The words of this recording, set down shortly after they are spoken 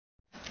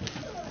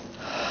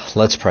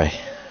Let's pray.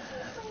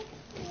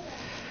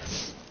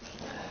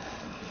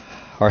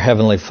 Our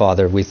Heavenly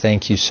Father, we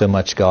thank you so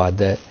much, God,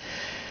 that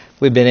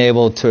we've been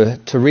able to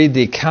read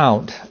the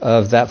account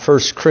of that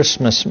first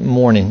Christmas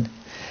morning.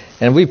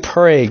 And we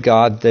pray,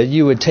 God, that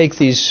you would take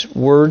these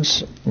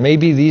words.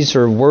 Maybe these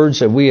are words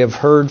that we have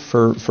heard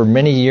for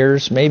many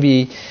years.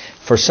 Maybe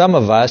for some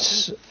of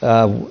us,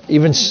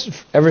 even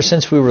ever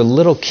since we were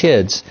little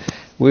kids,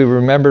 we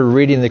remember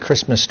reading the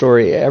Christmas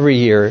story every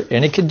year.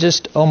 And it could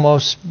just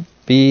almost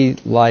be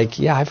like,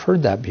 yeah, I've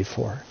heard that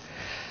before.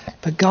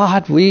 But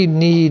God, we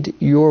need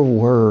your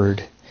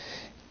word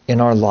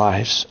in our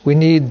lives. We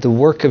need the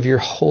work of your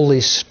Holy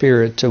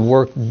Spirit to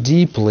work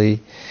deeply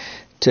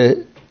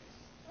to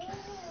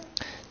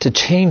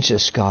change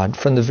us, God,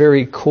 from the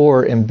very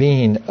core and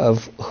being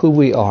of who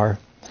we are.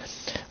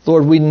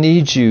 Lord, we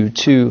need you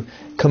to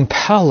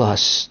compel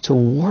us to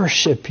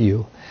worship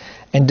you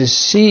and to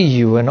see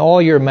you in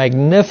all your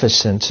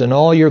magnificence and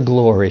all your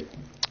glory.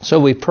 So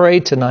we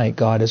pray tonight,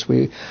 God, as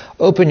we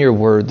open your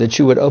word, that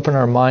you would open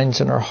our minds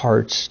and our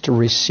hearts to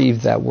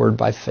receive that word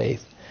by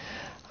faith.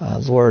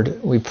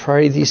 Lord, we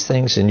pray these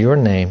things in your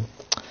name.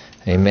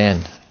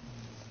 Amen.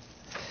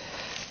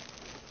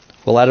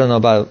 Well, I don't know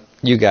about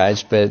you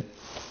guys, but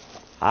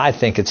I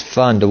think it's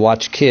fun to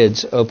watch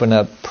kids open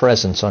up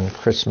presents on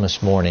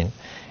Christmas morning.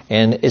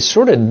 And it's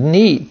sort of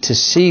neat to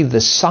see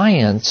the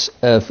science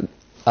of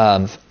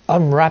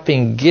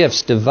unwrapping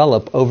gifts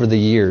develop over the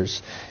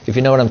years. If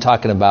you know what I'm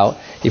talking about.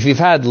 If you've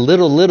had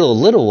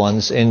little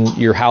ones in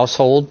your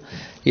household,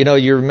 you know,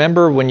 you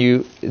remember when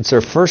it's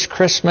their first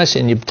Christmas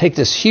and you take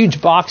this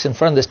huge box in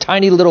front of this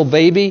tiny little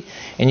baby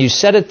and you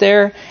set it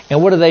there,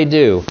 and what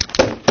do?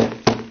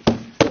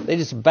 They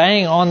just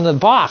bang on the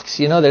box.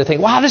 You know, they're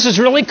thinking, wow, this is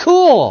really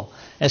cool.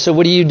 And so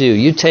what do?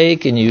 You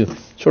take and you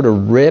sort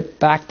of rip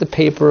back the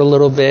paper a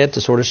little bit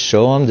to sort of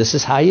show them this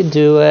is how you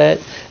do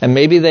it. And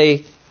maybe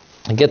they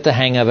get the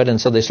hang of it, and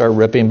so they start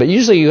ripping. But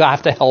usually you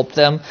have to help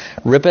them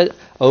rip it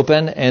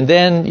open, and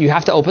then you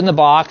have to open the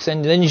box,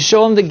 and then you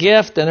show them the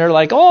gift, and they're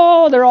like,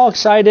 oh, they're all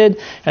excited,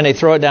 and they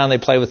throw it down, they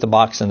play with the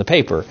box and the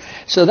paper.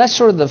 So that's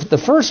sort of the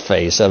first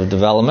phase of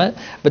development.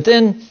 But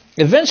then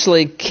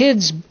eventually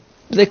kids,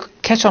 they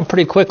catch on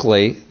pretty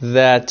quickly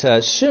that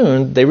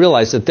soon they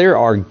realize that there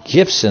are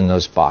gifts in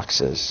those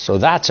boxes. So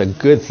that's a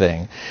good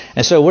thing.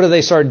 And so what do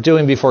they start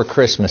doing before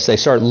Christmas? They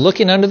start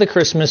looking under the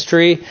Christmas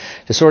tree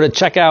to sort of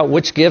check out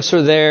which gifts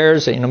are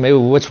theirs, you know, maybe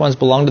which ones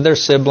belong to their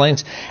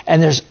siblings.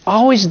 And there's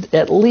always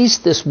at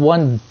least this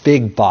one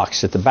big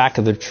box at the back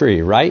of the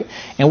tree, right?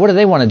 And what do?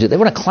 They want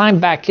to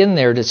climb back in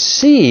there to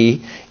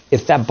see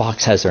if that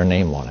box has their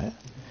name on it.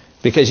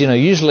 Because, you know,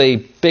 usually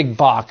big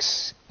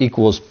box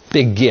equals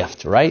big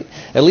gift, right?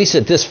 At least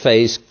at this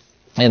phase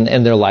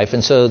in their life.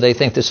 And so they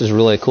think this is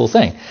really a cool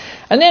thing.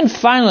 And then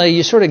finally,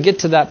 you sort of get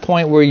to that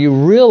point where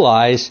you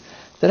realize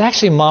that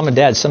actually mom and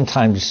dad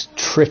sometimes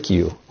trick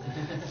you.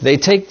 They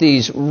take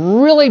these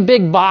really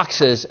big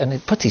boxes and they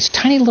put these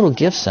tiny little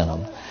gifts in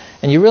them.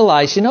 And you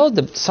realize, you know,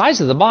 the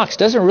size of the box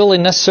doesn't really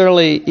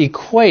necessarily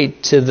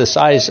equate to the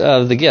size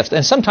of the gift.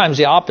 And sometimes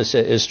the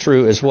opposite is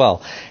true as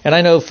well. And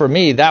I know for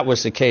me, that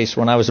was the case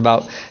when I was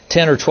about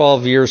 10 or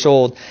 12 years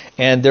old.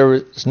 And there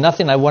was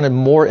nothing I wanted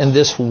more in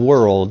this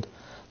world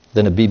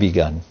than a BB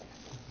gun.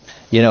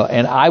 You know,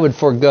 and I would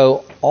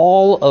forego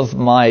all of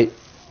my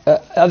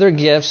other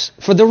gifts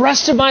for the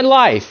rest of my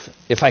life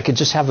if I could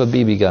just have a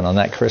BB gun on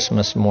that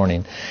Christmas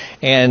morning.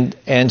 And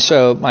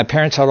so my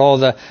parents had all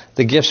the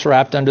gifts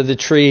wrapped under the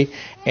tree,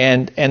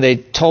 and they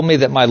told me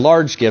that my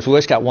large gift, we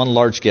always got one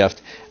large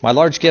gift, my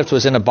large gift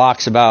was in a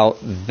box about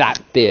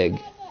that big.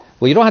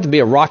 Well, you don't have to be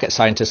a rocket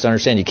scientist to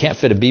understand you can't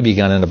fit a BB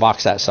gun in a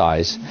box that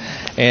size.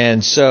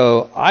 And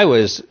so I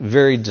was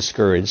very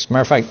discouraged.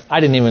 Matter of fact, I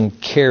didn't even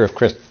care if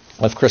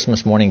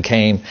Christmas morning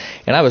came,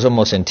 and I was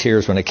almost in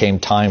tears when it came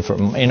time for,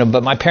 you know,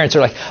 but my parents are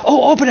like,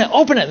 oh,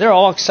 open it. They're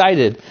all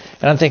excited.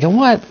 And I'm thinking,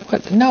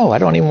 what? No, I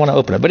don't even want to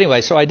open it. But anyway,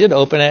 so I did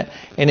open it,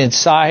 and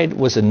inside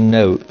was a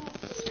note.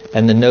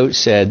 And the note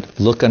said,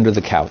 look under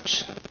the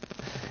couch.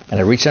 And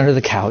I reached under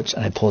the couch,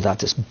 and I pulled out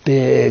this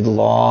big,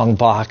 long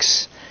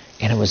box,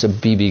 and it was a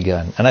BB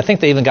gun. And I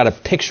think they even got a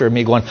picture of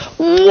me going,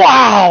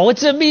 wow,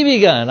 it's a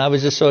BB gun. I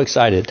was just so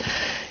excited.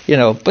 You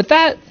know, but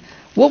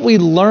what we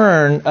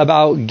learn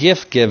about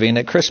gift giving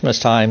at Christmas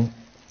time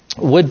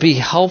would be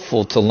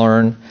helpful to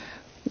learn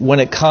when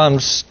it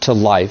comes to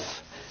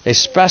life,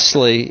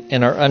 especially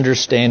in our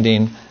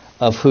understanding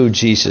of who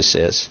Jesus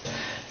is.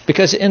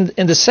 Because in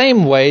the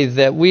same way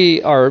that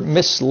we are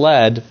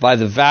misled by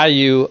the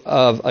value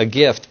of a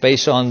gift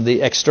based on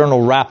the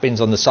external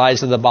wrappings, on the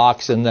size of the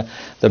box and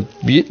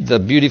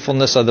the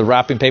beautifulness of the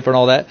wrapping paper and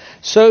all that,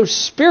 so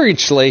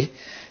spiritually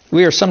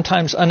we are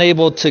sometimes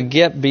unable to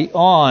get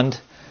beyond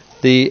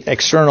the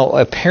external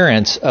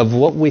appearance of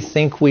what we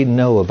think we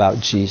know about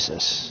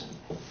Jesus.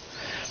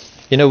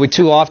 You know, we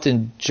too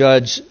often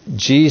judge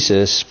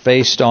Jesus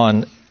based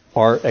on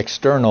our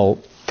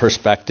external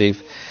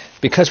perspective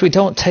because we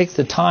don't take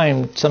the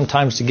time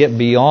sometimes to get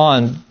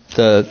beyond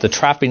the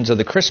trappings of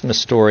the Christmas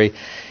story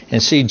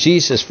and see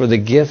Jesus for the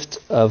gift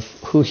of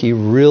who he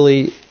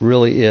really,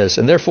 really is.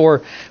 And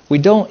therefore, we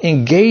don't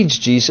engage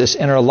Jesus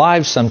in our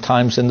lives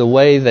sometimes in the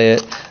way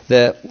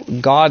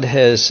that God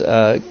has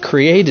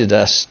created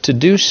us to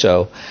do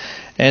so.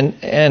 And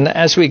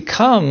as we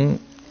come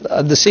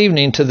this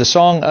evening to the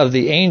Song of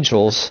the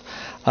Angels,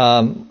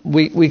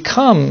 we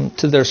come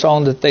to their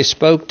song that they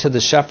spoke to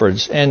the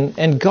shepherds.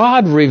 And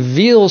God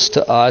reveals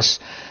to us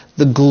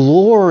the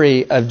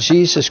glory of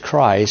Jesus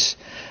Christ.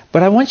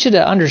 But I want you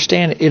to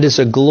understand it is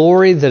a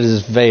glory that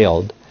is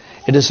veiled.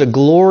 It is a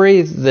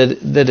glory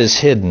that is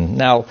hidden.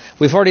 Now,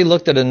 we've already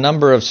looked at a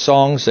number of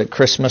songs at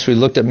Christmas. We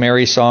looked at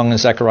Mary's song and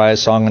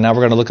Zechariah's song, and now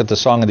we're going to look at the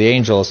Song of the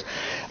Angels.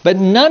 But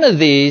none of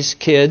these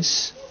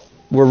kids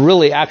were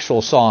really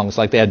actual songs,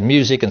 like they had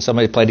music and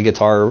somebody played a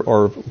guitar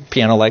or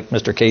piano like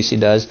Mr. Casey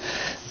does,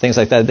 things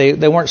like that.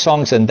 They weren't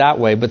songs in that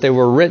way, but they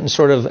were written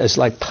sort of as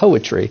like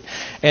poetry.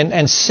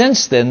 And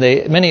since then,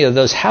 many of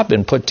those have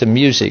been put to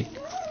music.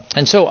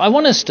 And so I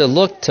want us to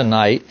look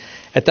tonight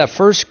at that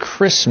first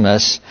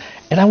Christmas,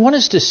 and I want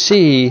us to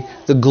see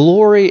the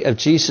glory of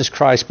Jesus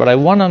Christ, but I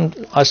want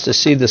us to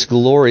see this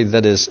glory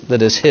that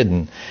is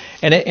hidden.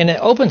 And it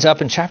opens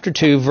up in chapter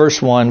 2,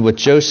 verse 1 with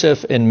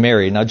Joseph and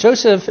Mary. Now,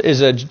 Joseph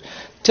is a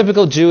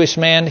typical Jewish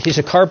man. He's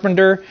a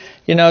carpenter,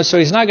 so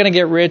he's not going to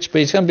get rich, but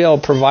he's going to be able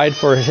to provide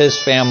for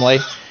his family.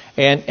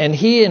 And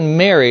he and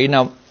Mary,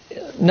 now,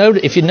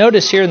 if you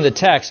notice here in the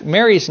text,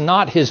 Mary's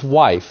not his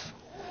wife.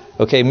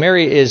 Okay,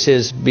 Mary is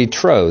his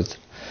betrothed,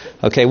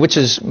 okay, which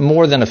is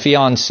more than a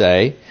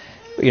fiancé.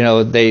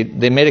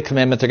 They made a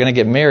commitment, they're going to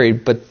get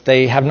married, but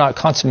they have not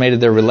consummated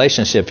their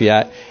relationship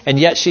yet, and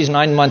yet she's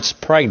 9 months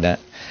pregnant.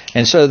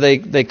 And so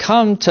they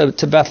come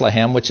to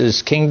Bethlehem, which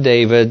is King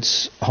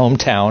David's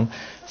hometown,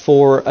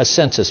 for a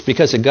census,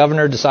 because the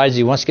governor decides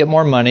he wants to get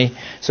more money,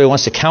 so he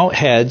wants to count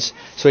heads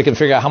so he can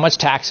figure out how much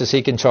taxes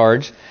he can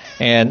charge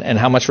and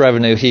how much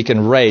revenue he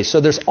can raise.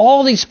 So there's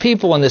all these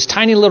people in this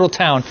tiny little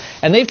town,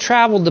 and they've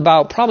traveled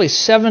about probably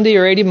 70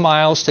 or 80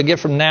 miles to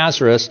get from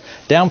Nazareth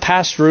down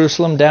past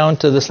Jerusalem down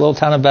to this little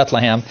town of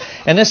Bethlehem.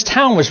 And this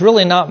town was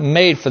really not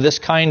made for this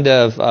kind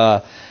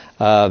of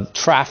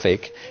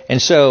traffic.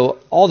 And so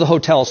all the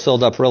hotels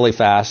filled up really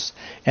fast,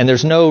 and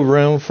there's no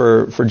room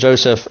for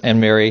Joseph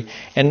and Mary.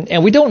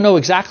 And we don't know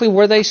exactly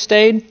where they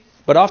stayed,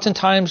 but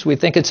oftentimes we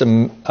think it's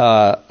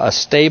a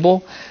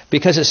stable,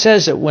 because it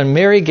says that when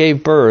Mary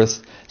gave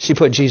birth, she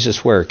put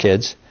Jesus where,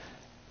 kids?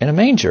 In a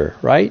manger,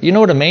 right? You know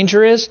what a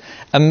manger is?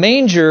 A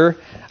manger,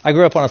 I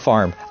grew up on a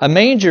farm. A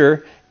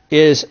manger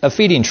is a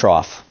feeding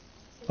trough.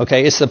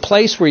 Okay, it's the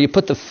place where you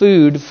put the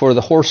food for the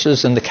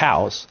horses and the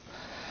cows.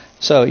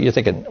 So you're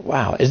thinking,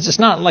 wow, it's just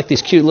not like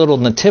these cute little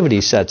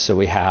nativity sets that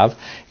we have.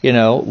 We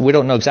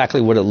don't know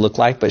exactly what it looked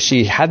like, but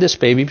she had this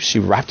baby, she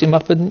wrapped him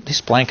up in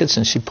these blankets,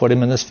 and she put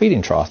him in this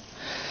feeding trough.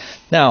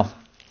 Now,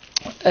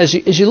 as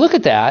you look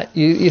at that,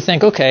 you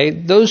think, okay,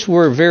 those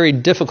were very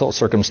difficult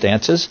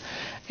circumstances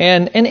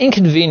and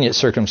inconvenient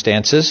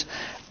circumstances,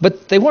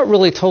 but they weren't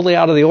really totally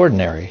out of the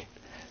ordinary.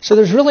 So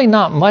there's really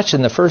not much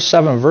in the first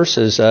 7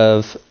 verses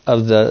of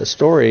the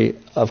story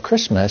of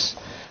Christmas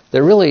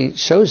that really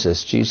shows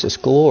us Jesus'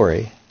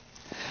 glory.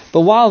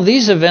 But while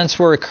these events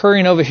were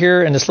occurring over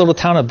here in this little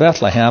town of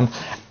Bethlehem,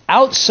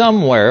 out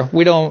somewhere,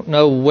 we don't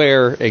know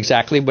where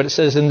exactly, but it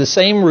says in the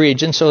same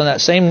region, so in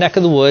that same neck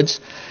of the woods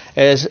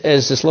as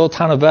this little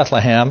town of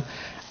Bethlehem,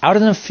 out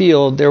in the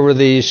field there were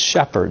these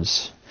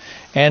shepherds.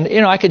 And,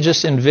 I could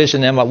just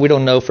envision them. We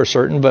don't know for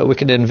certain, but we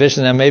could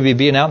envision them maybe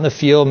being out in the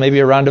field, maybe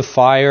around a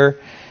fire.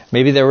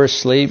 Maybe they were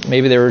asleep.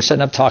 Maybe they were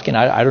sitting up talking.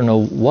 I don't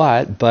know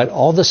what. But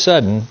all of a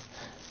sudden,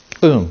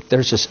 boom,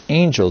 there's this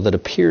angel that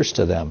appears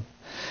to them.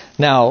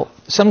 Now,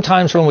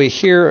 sometimes when we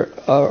hear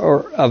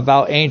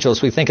about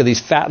angels, we think of these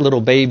fat little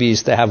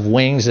babies that have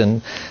wings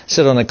and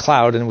sit on a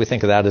cloud, and we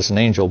think of that as an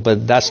angel.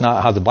 But that's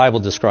not how the Bible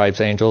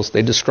describes angels.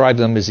 They describe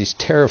them as these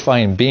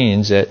terrifying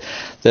beings that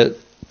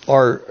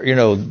are,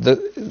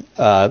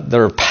 that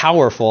are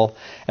powerful.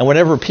 And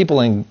whenever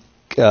people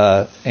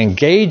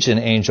engage an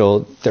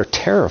angel, they're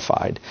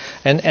terrified.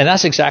 And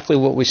that's exactly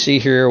what we see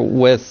here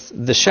with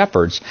the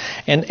shepherds.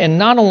 And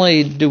not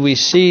only do we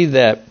see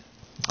that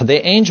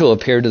the angel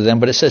appeared to them,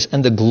 but it says,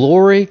 and the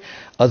glory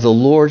of the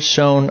Lord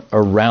shone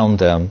around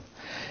them,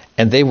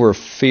 and they were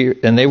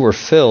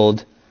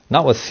filled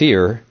not with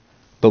fear,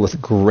 but with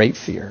great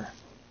fear.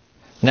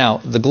 Now,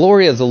 the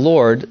glory of the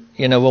Lord,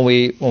 when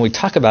we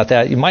talk about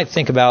that, you might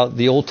think about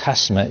the Old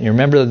Testament. You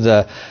remember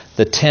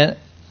the tent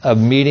of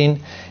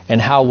meeting, and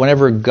how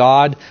whenever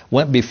God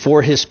went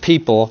before his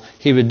people,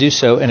 he would do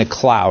so in a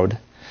cloud.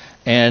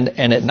 And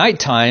at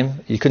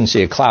nighttime, you couldn't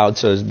see a cloud,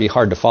 so it would be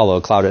hard to follow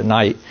a cloud at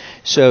night.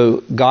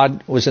 So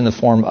God was in the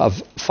form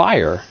of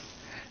fire,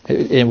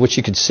 in which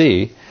you could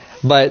see.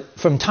 But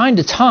from time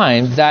to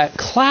time, that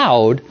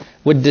cloud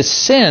would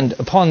descend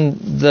upon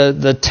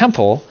the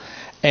temple,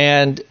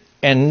 and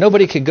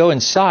nobody could go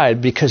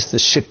inside because the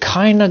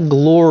Shekinah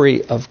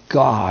glory of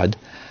God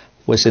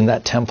was in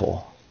that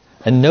temple.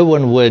 and no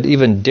one would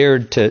even dare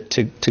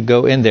to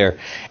go in there.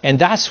 And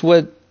that's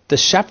what the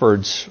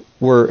shepherds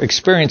were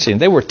experiencing.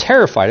 They were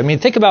terrified. I mean,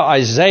 think about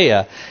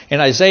Isaiah. In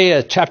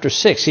Isaiah chapter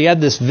 6, he had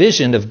this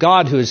vision of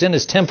God who is in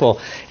his temple,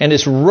 and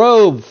his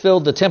robe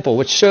filled the temple,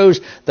 which shows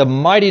the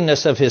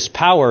mightiness of his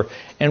power.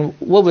 And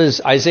what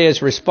was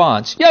Isaiah's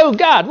response? Yo,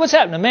 God, what's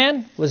happening,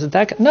 man? Was it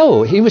that guy?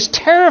 No, he was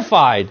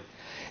terrified.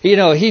 He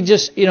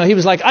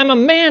was like, I'm a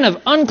man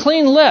of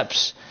unclean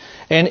lips.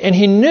 And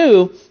he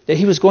knew that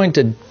he was going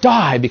to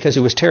die because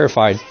he was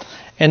terrified.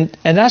 And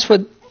that's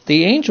what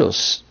the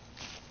angels,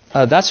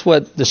 that's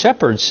what the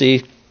shepherds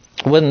see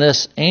when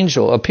this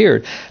angel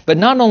appeared. But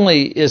not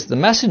only is the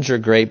messenger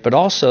great, but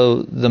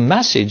also the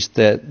message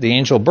that the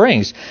angel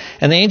brings.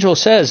 And the angel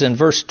says in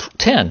verse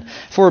 10,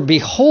 for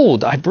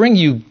behold, I bring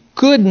you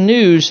good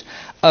news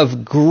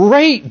of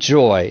great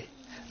joy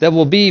that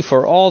will be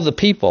for all the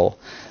people.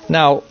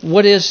 Now,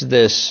 what is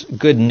this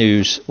good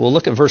news? We'll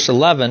look at verse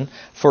 11.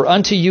 For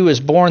unto you is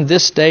born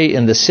this day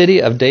in the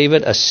city of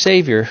David a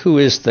Savior, who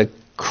is the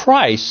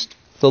Christ,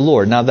 the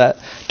Lord. Now, that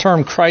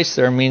term Christ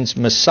there means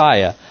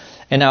Messiah.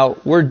 And now,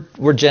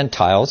 we're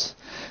Gentiles,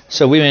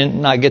 so we may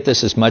not get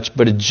this as much,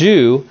 but a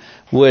Jew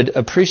would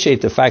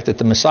appreciate the fact that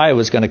the Messiah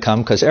was going to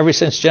come, because ever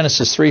since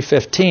Genesis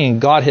 3:15,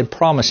 God had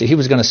promised that he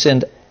was going to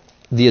send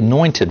the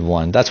anointed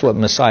one. That's what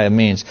Messiah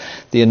means.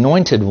 The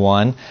anointed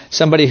one,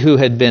 somebody who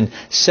had been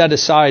set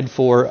aside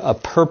for a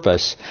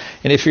purpose.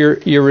 And if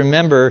you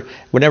remember,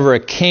 whenever a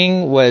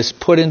king was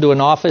put into an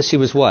office, he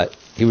was what?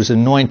 He was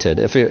anointed.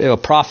 If a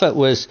prophet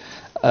was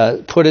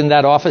put in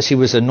that office, he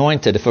was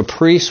anointed. If a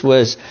priest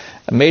was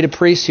made a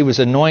priest, he was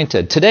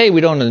anointed. Today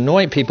we don't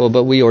anoint people,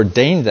 but we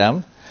ordain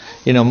them,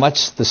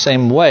 much the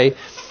same way.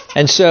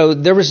 And so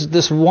there was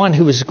this one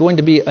who was going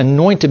to be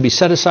anointed, be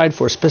set aside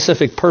for a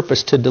specific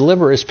purpose to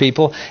deliver his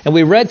people. And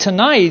we read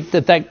tonight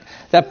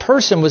that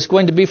person was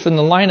going to be from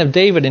the line of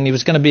David, and he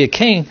was going to be a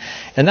king.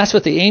 And that's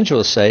what the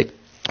angels say.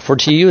 For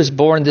to you is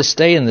born this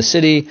day in the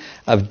city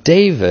of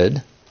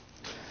David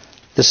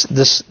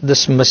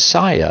this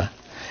Messiah.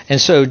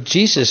 And so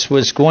Jesus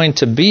was going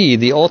to be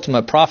the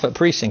ultimate prophet,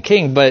 priest, and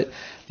king, but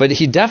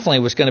he definitely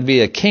was going to be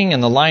a king in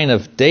the line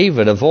of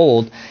David of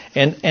old.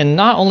 And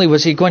not only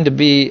was he going to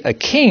be a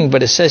king,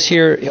 but it says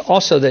here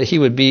also that he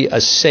would be a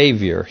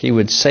savior. He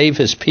would save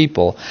his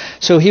people.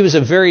 So he was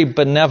a very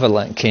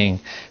benevolent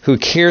king who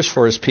cares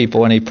for his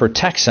people and he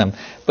protects them.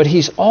 But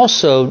he's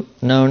also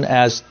known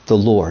as the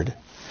Lord.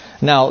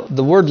 Now,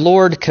 the word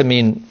Lord can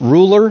mean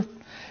ruler.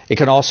 It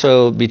can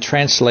also be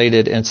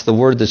translated, and it's the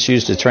word that's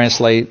used to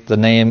translate the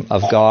name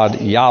of God,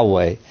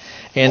 Yahweh.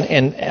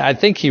 And I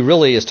think he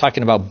really is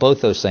talking about both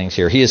those things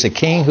here. He is a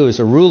king who is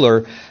a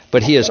ruler,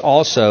 but he is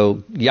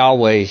also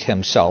Yahweh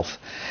himself.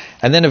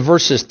 And then in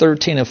verses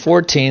 13 and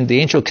 14, the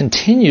angel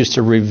continues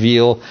to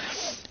reveal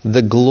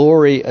the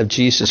glory of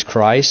Jesus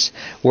Christ,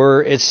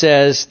 where it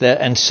says that,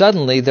 and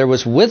suddenly there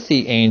was with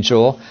the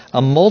angel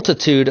a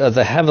multitude of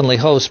the heavenly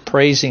host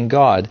praising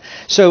God.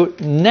 So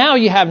now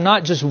you have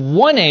not just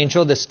one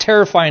angel that's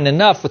terrifying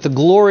enough with the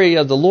glory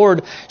of the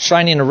Lord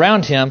shining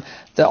around him,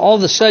 that all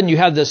of a sudden you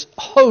have this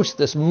host,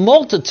 this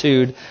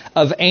multitude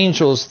of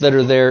angels that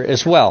are there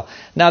as well.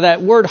 Now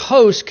that word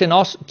host can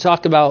also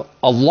talk about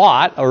a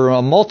lot or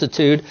a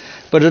multitude,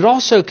 but it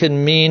also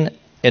can mean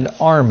an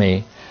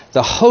army.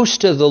 The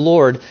host of the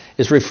Lord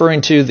is referring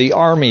to the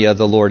army of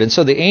the Lord. And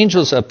so the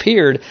angels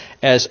appeared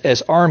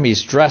as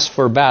armies dressed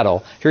for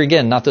battle. Here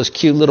again, not those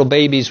cute little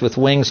babies with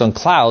wings on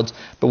clouds,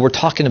 but we're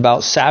talking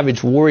about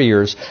savage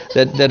warriors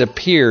that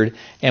appeared.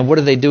 And what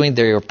are they doing?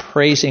 They are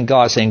praising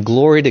God, saying,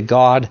 glory to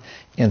God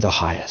in the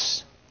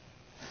highest.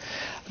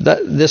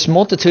 This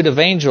multitude of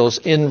angels,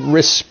 in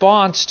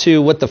response to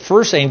what the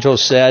first angel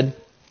said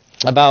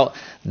about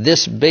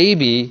this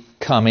baby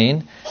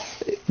coming,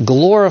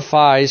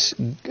 glorifies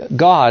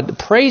God,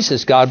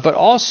 praises God, but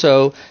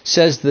also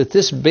says that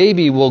this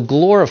baby will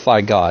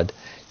glorify God.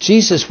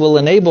 Jesus will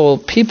enable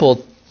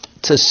people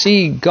to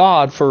see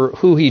God for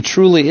who he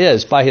truly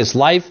is. By his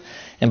life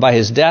and by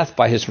his death,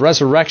 by his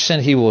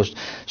resurrection, he will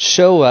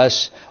show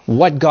us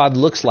what God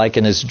looks like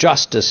in his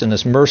justice and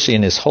his mercy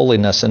and his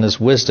holiness and his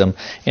wisdom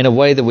in a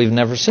way that we've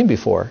never seen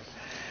before.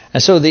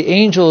 And so the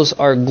angels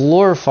are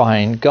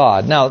glorifying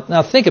God.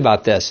 Now think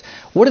about this.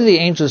 What are the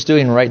angels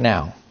doing right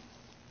now?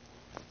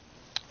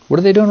 What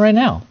are they doing right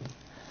now?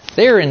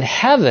 They are in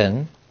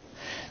heaven,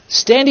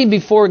 standing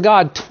before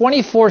God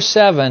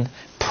 24/7,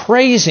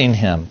 praising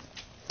him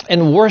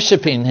and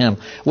worshiping him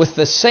with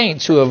the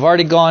saints who have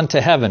already gone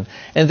to heaven.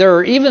 And there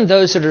are even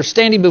those that are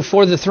standing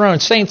before the throne,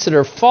 saints that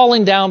are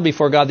falling down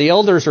before God. The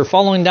elders are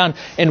falling down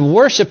and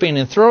worshiping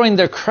and throwing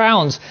their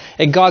crowns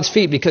at God's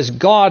feet, because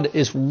God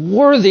is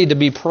worthy to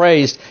be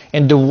praised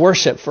and to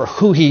worship for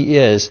who he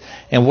is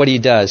and what he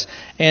does.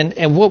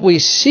 And what we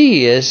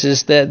see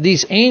is that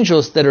these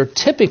angels that are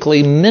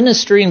typically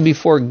ministering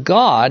before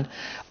God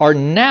are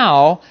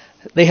now,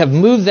 they have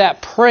moved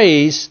that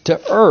praise to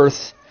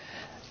earth,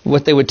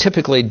 what they would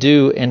typically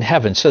do in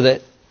heaven, so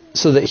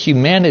that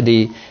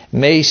humanity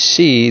may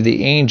see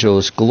the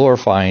angels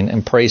glorifying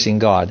and praising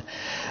God.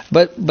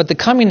 But the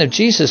coming of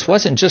Jesus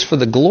wasn't just for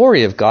the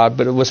glory of God,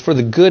 but it was for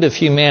the good of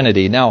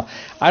humanity. Now,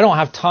 I don't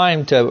have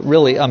time to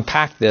really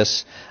unpack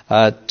this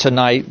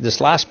tonight,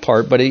 this last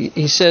part, but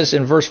he says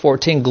in verse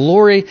 14,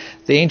 glory,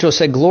 the angel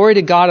said, glory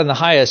to God in the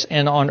highest,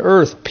 and on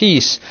earth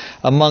peace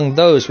among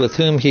those with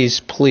whom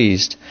he's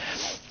pleased.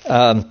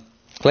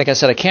 Like I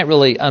said, I can't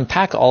really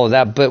unpack all of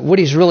that, but what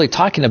he's really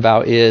talking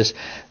about is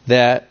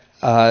that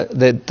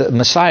the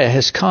Messiah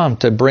has come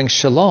to bring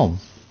shalom.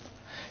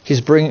 He's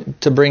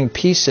to bring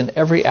peace in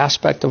every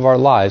aspect of our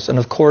lives. And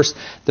of course,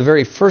 the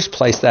very first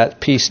place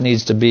that peace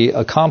needs to be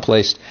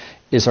accomplished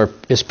is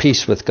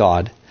peace with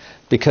God,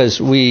 because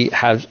we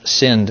have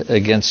sinned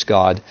against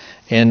God,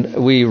 and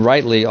we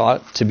rightly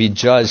ought to be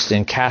judged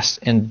and cast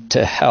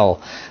into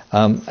hell.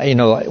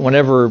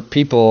 Whenever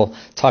people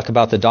talk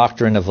about the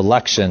doctrine of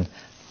election,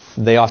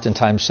 they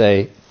oftentimes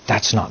say,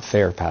 that's not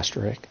fair, Pastor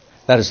Rick.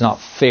 That is not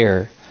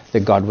fair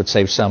that God would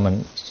save some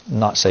and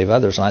not save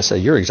others. And I say,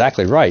 you're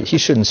exactly right. He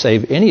shouldn't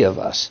save any of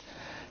us.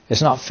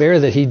 It's not fair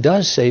that he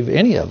does save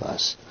any of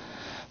us.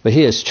 But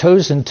he has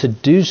chosen to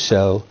do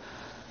so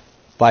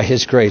by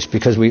his grace,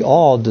 because we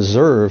all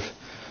deserve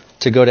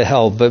to go to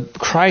hell. But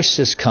Christ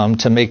has come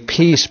to make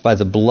peace by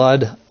the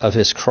blood of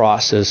his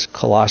cross, as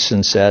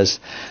Colossians says,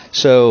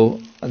 so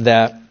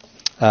that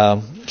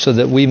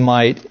we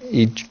might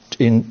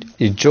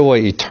enjoy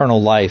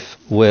eternal life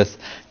with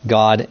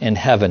God in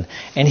heaven.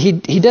 And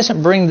he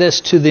doesn't bring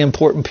this to the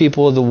important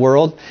people of the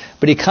world,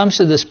 but he comes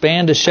to this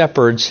band of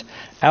shepherds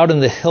out in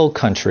the hill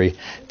country,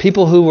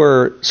 people who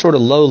were sort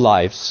of low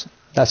lives.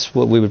 That's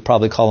what we would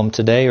probably call them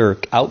today, or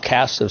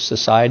outcasts of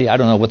society. I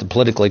don't know what the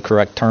politically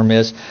correct term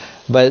is,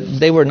 but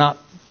they were not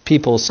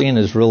people seen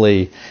as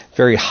really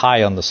very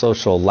high on the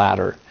social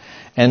ladder.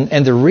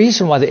 And the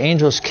reason why the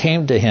angels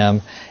came to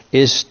him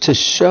is to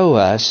show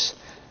us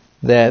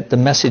that the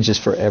message is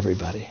for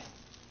everybody.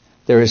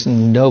 There is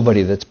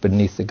nobody that's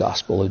beneath the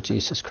gospel of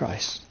Jesus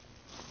Christ.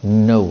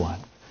 No one.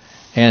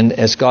 And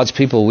as God's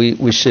people,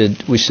 we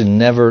should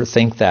never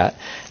think that.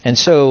 And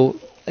so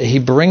he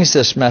brings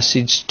this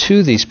message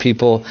to these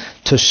people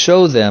to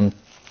show them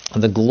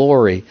the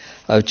glory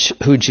of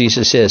who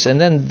Jesus is. And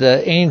then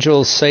the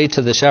angels say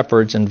to the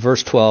shepherds in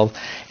verse 12,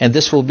 and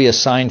this will be a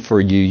sign for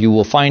you. You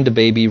will find a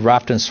baby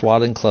wrapped in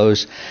swaddling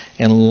clothes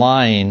and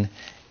lying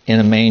in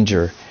a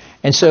manger.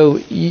 And so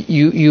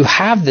you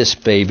have this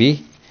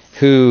baby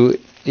who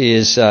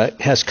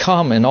has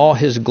come in all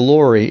his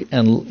glory,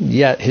 and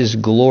yet his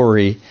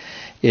glory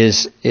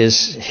is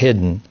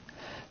hidden.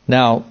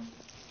 Now,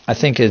 I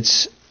think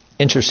it's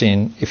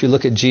interesting, if you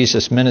look at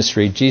Jesus'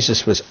 ministry,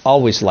 Jesus was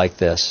always like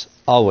this,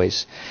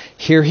 always.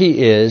 Here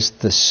he is,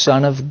 the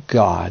Son of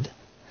God,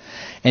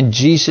 and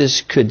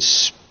Jesus could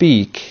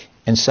speak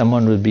and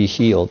someone would be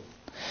healed.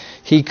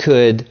 He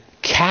could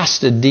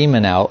cast a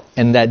demon out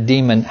and that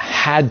demon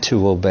had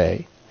to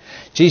obey.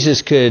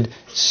 Jesus could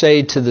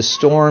say to the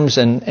storms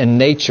and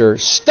nature,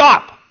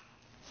 stop!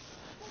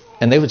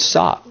 And they would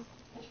stop.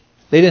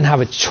 They didn't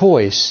have a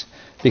choice,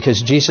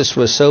 because Jesus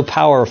was so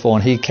powerful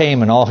and he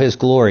came in all his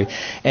glory.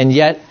 And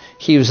yet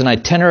he was an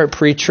itinerant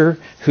preacher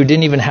who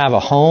didn't even have a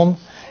home.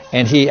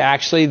 And he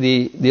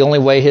actually, the only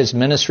way his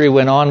ministry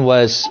went on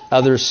was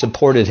others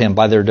supported him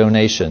by their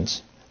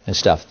donations and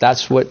stuff.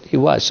 That's what he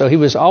was. So he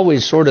was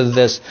always sort of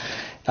this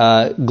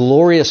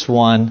glorious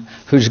one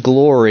whose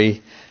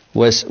glory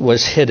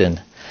was hidden.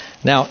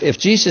 Now, if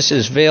Jesus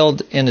is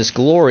veiled in his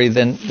glory,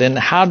 then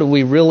how do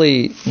we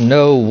really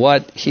know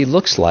what he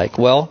looks like?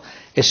 Well,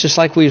 it's just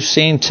like we've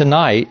seen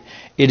tonight.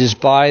 It is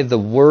by the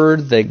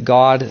word that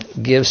God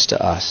gives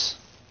to us.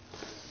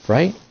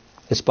 Right?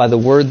 It's by the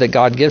word that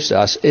God gives to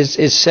us.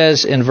 It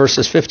says in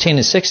verses 15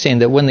 and 16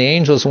 that when the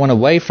angels went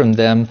away from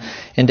them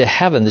into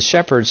heaven, the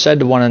shepherds said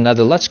to one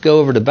another, let's go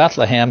over to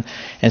Bethlehem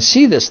and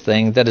see this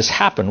thing that has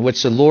happened,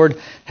 which the Lord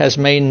has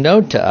made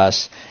known to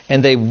us.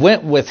 And they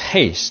went with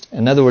haste.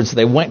 In other words,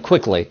 they went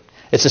quickly.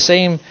 It's the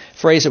same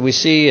phrase that we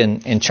see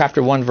in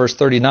chapter 1, verse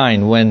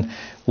 39,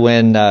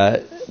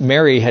 when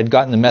Mary had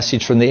gotten the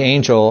message from the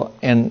angel,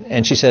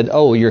 and she said,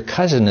 oh, your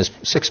cousin is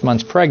 6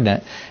 months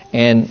pregnant.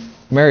 And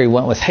Mary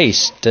went with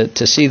haste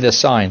to see this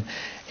sign.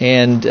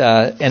 And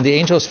the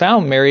angels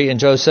found Mary and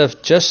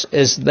Joseph just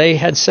as they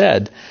had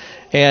said.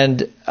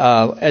 And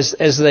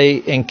as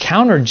they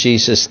encountered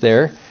Jesus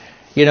there,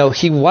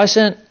 he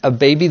wasn't a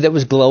baby that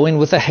was glowing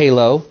with a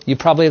halo. You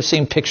probably have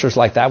seen pictures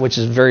like that, which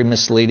is very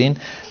misleading,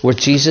 with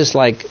Jesus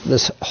like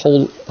this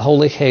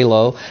holy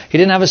halo. He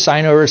didn't have a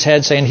sign over his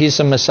head saying he's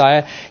the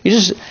Messiah.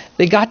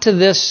 They got to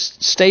this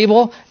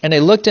stable and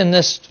they looked in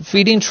this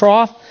feeding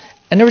trough,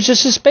 and there was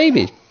just this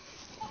baby.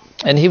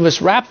 And he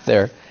was wrapped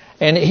there.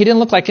 And he didn't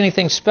look like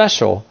anything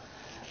special.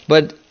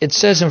 But it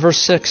says in verse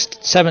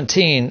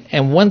 17,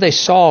 and when they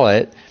saw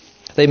it,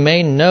 they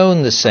made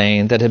known the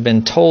saying that had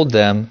been told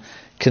them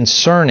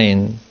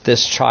concerning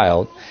this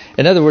child.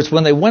 In other words,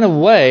 when they went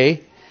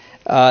away,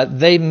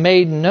 they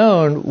made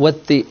known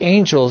what the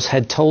angels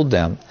had told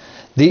them.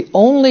 The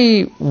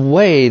only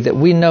way that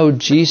we know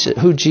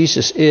who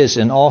Jesus is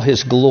in all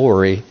his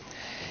glory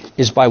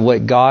is by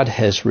what God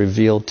has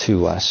revealed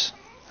to us.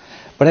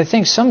 But I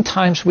think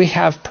sometimes we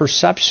have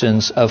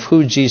perceptions of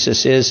who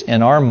Jesus is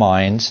in our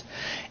minds,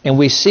 and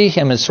we see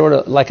him as sort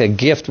of like a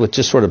gift with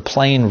just sort of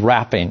plain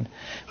wrapping.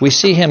 We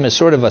see him as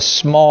sort of a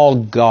small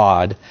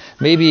God.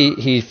 Maybe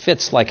he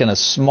fits like in a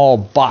small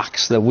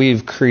box that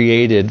we've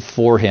created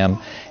for him,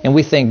 and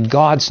we think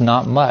God's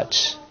not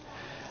much.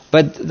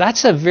 But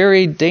that's a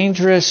very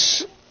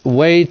dangerous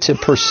way to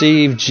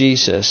perceive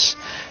Jesus,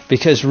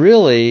 because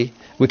really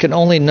we can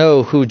only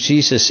know who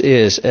Jesus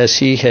is as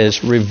he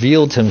has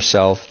revealed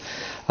himself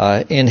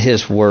in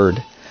his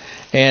word.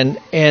 And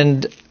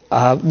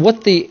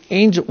what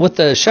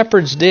the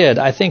shepherds did,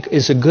 I think,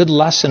 is a good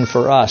lesson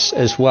for us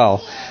as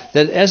well.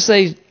 That as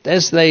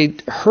they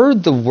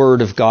heard the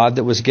word of God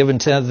that was given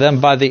to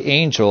them by the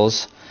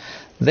angels,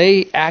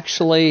 they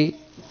actually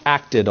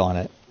acted on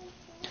it.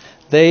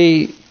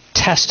 They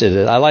tested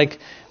it. I like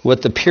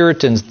what the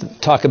Puritans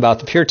talk about.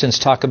 The Puritans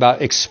talk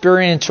about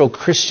experiential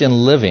Christian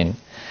living.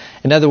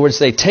 In other words,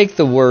 they take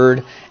the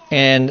word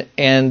and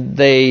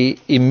they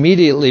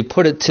immediately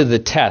put it to the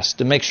test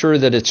to make sure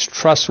that it's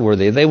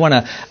trustworthy. They want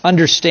to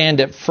understand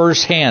it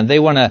firsthand. They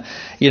want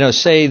to,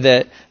 say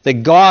that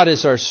God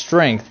is our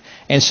strength.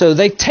 And so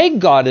they take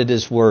God at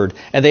his word,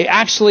 and they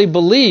actually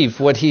believe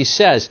what he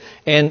says,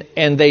 and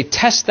they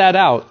test that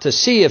out to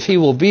see if he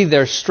will be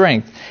their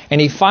strength.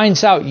 And he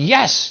finds out,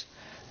 yes,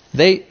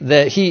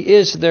 that he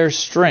is their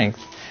strength.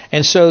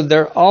 And so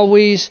they're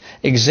always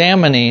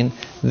examining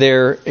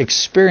their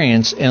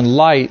experience in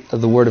light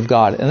of the Word of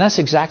God. And that's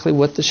exactly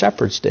what the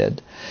shepherds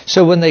did.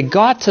 So when they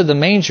got to the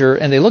manger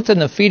and they looked in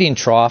the feeding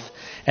trough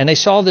and they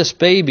saw this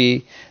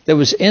baby that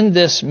was in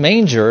this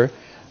manger,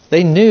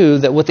 they knew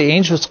that what the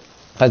angels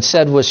had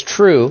said was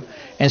true.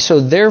 And so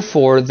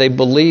therefore they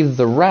believed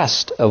the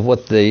rest of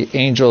what the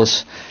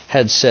angels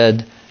had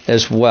said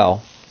as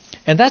well.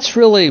 And that's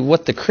really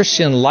what the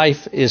Christian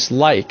life is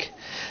like.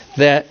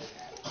 That,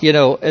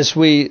 as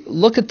we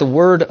look at the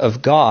Word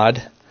of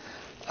God,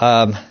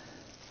 how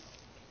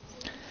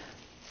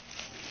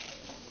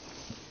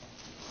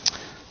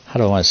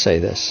do I want to say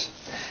this?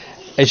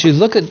 As you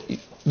look at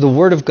the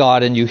Word of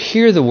God and you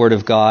hear the Word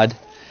of God,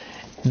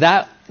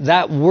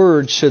 that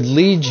Word should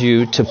lead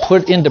you to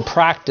put into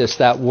practice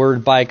that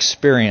Word by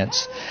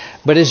experience.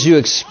 But as you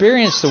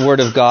experience the Word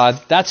of God,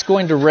 that's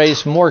going to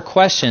raise more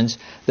questions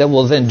that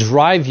will then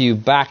drive you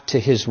back to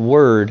His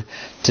Word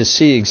to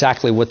see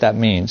exactly what that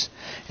means.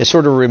 It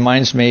sort of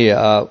reminds me,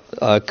 a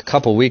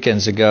couple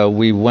weekends ago,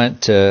 we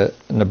went to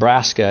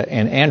Nebraska,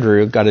 and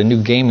Andrew got a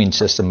new gaming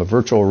system, a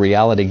virtual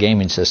reality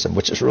gaming system,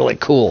 which is really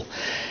cool.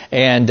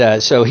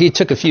 And so he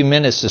took a few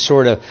minutes to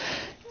sort of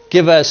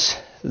give us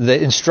the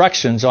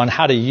instructions on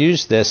how to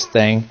use this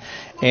thing.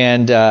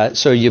 And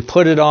so you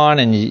put it on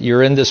and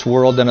you're in this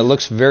world and it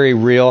looks very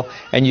real,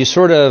 and you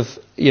sort of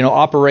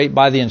operate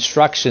by the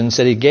instructions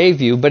that he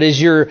gave you. But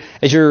as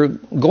you're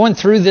going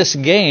through this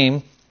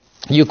game,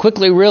 you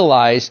quickly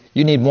realize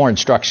you need more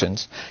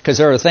instructions, because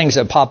there are things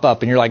that pop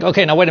up and you're like,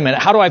 okay, now wait a minute,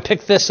 how do I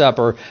pick this up?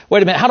 Or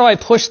wait a minute, how do I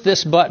push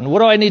this button? What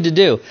do I need to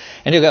do?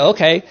 And you'll go,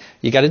 okay,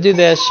 you got to do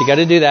this, you got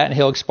to do that, and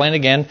he'll explain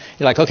again.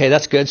 You're like, okay,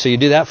 that's good. So you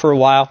do that for a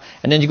while,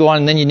 and then you go on,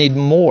 and then you need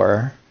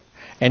more,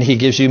 and he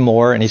gives you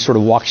more, and he sort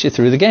of walks you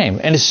through the game.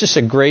 And it's just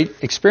a great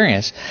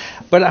experience.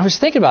 But I was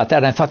thinking about that,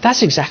 and I thought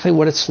that's exactly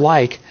what it's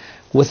like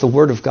with the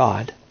Word of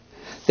God.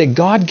 That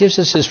God gives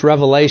us His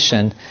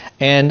revelation,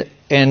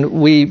 and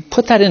we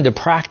put that into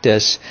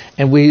practice,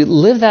 and we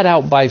live that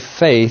out by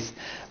faith.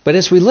 But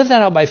as we live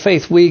that out by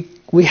faith, we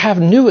have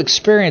new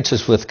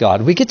experiences with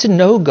God. We get to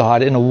know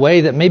God in a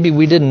way that maybe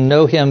we didn't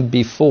know Him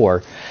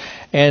before.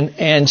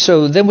 And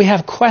so then we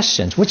have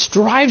questions, which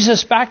drives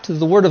us back to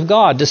the Word of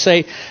God to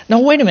say, no,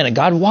 wait a minute,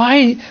 God,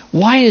 why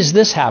is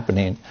this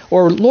happening?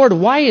 Or, Lord,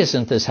 why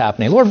isn't this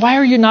happening? Lord, why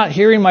are you not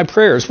hearing my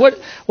prayers? What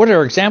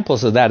are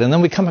examples of that? And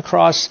then we come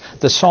across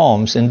the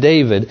Psalms and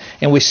David,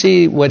 and we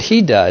see what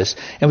he does,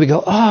 and we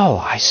go, oh,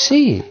 I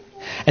see.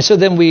 And so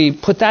then we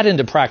put that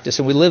into practice,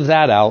 and we live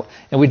that out,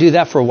 and we do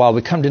that for a while.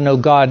 We come to know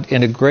God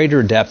in a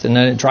greater depth, and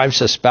then it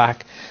drives us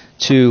back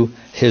to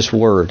His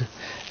Word.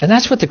 And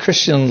that's what the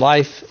Christian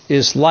life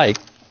is like.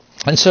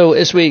 And so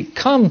as we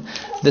come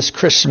this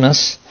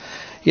Christmas,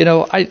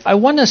 I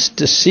want us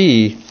to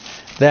see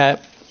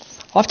that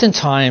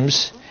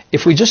oftentimes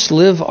if we just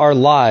live our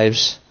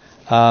lives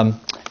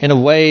in a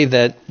way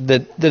that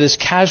is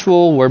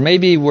casual, where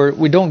maybe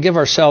we don't give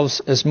ourselves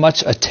as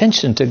much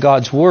attention to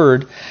God's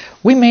Word,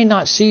 we may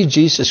not see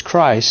Jesus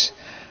Christ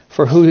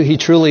for who He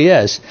truly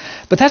is.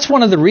 But that's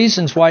one of the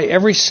reasons why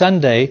every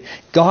Sunday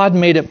God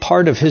made it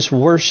part of His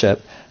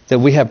worship that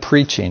we have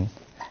preaching.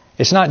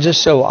 It's not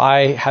just so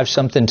I have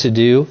something to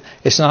do.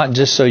 It's not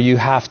just so you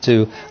have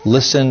to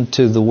listen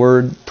to the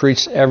Word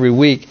preached every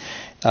week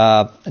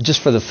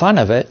just for the fun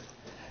of it.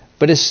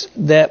 But it's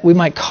that we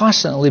might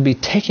constantly be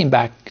taking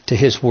back to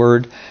His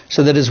Word,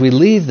 so that as we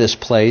leave this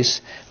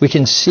place, we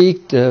can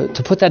seek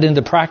to put that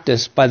into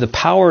practice by the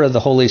power of the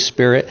Holy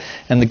Spirit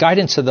and the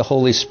guidance of the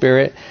Holy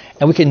Spirit,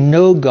 and we can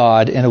know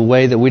God in a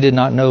way that we did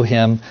not know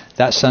Him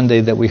that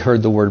Sunday that we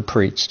heard the Word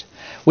preached.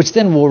 Which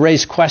then will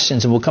raise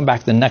questions, and we'll come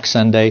back the next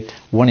Sunday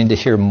wanting to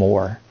hear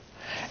more.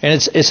 And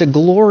it's a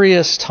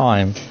glorious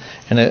time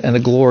and a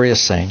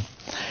glorious thing.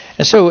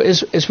 And so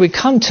as we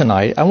come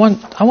tonight, I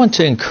want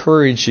to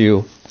encourage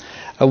you,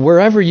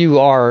 wherever you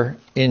are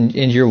in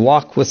your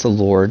walk with the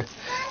Lord,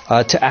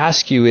 to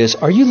ask you is,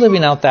 are you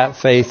living out that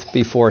faith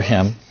before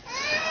Him?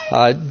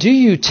 Do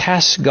you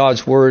test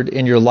God's Word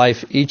in your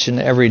life each and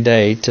every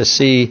day to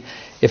see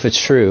if it's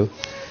true?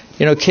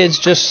 You know, kids,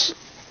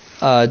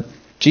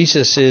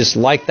 Jesus is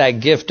like that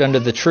gift under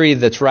the tree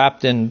that's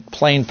wrapped in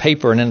plain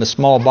paper and in a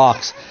small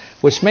box,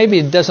 which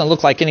maybe doesn't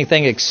look like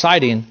anything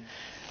exciting,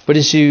 but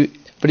as you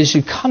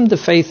come to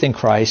faith in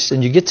Christ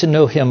and you get to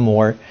know Him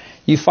more,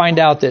 you find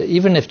out that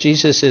even if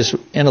Jesus is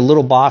in a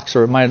little box,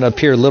 or it might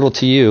appear little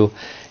to you,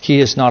 He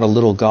is not a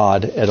little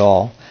God at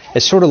all.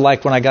 It's sort of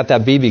like when I got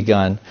that BB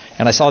gun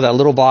and I saw that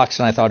little box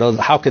and I thought, oh,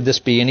 how could this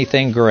be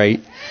anything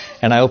great?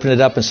 And I opened it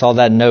up and saw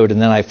that note,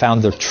 and then I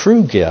found the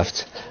true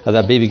gift of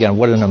that BB gun.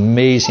 What an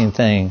amazing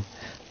thing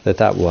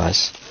that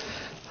was.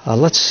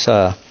 Let's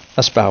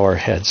bow our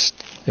heads,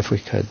 if we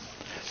could.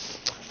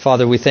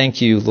 Father, we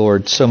thank you,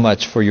 Lord, so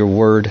much for your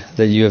word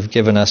that you have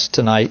given us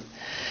tonight.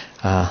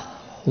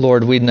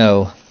 Lord, we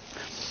know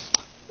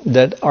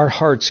that our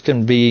hearts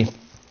can be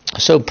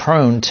so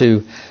prone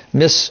to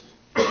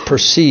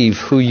misperceive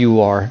who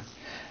you are.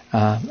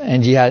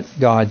 And yet,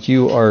 God,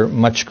 you are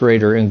much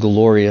greater and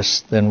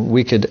glorious than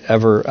we could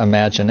ever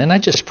imagine. And I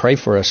just pray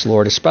for us,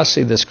 Lord,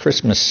 especially this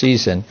Christmas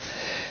season,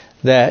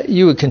 that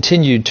you would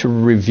continue to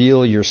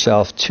reveal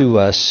yourself to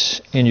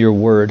us in your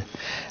word.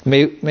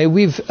 May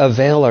we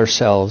avail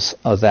ourselves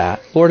of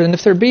that, Lord. And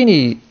if there be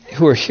any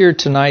who are here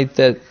tonight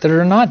that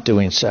are not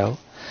doing so,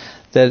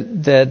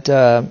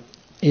 that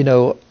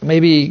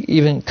maybe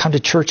even come to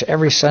church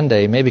every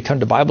Sunday, maybe come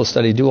to Bible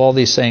study, do all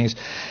these things,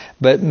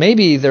 but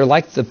maybe they're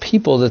like the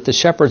people that the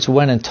shepherds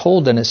went and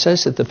told, and it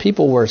says that the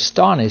people were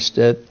astonished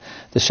at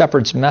the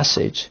shepherd's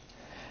message.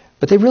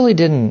 But they really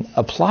didn't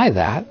apply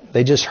that.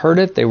 They just heard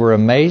it, they were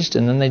amazed,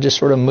 and then they just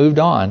sort of moved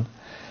on.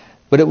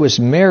 But it was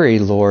Mary,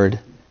 Lord,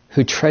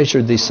 who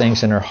treasured these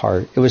things in her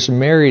heart. It was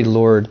Mary,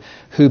 Lord,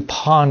 who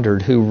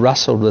pondered, who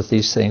wrestled with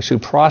these things, who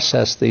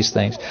processed these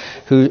things,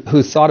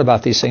 who thought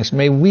about these things.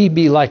 May we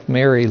be like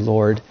Mary,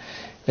 Lord,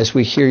 as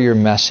we hear your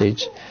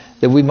message,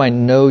 that we might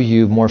know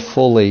you more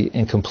fully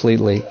and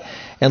completely.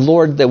 And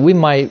Lord, that we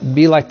might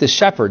be like the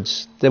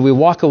shepherds, that we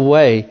walk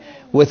away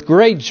with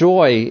great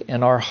joy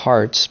in our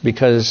hearts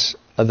because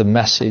of the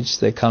message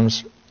that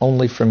comes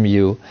only from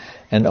you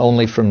and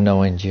only from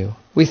knowing you.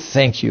 We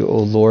thank you, O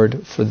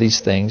Lord, for these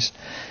things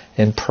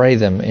and pray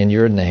them in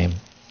your name.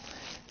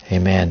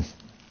 Amen.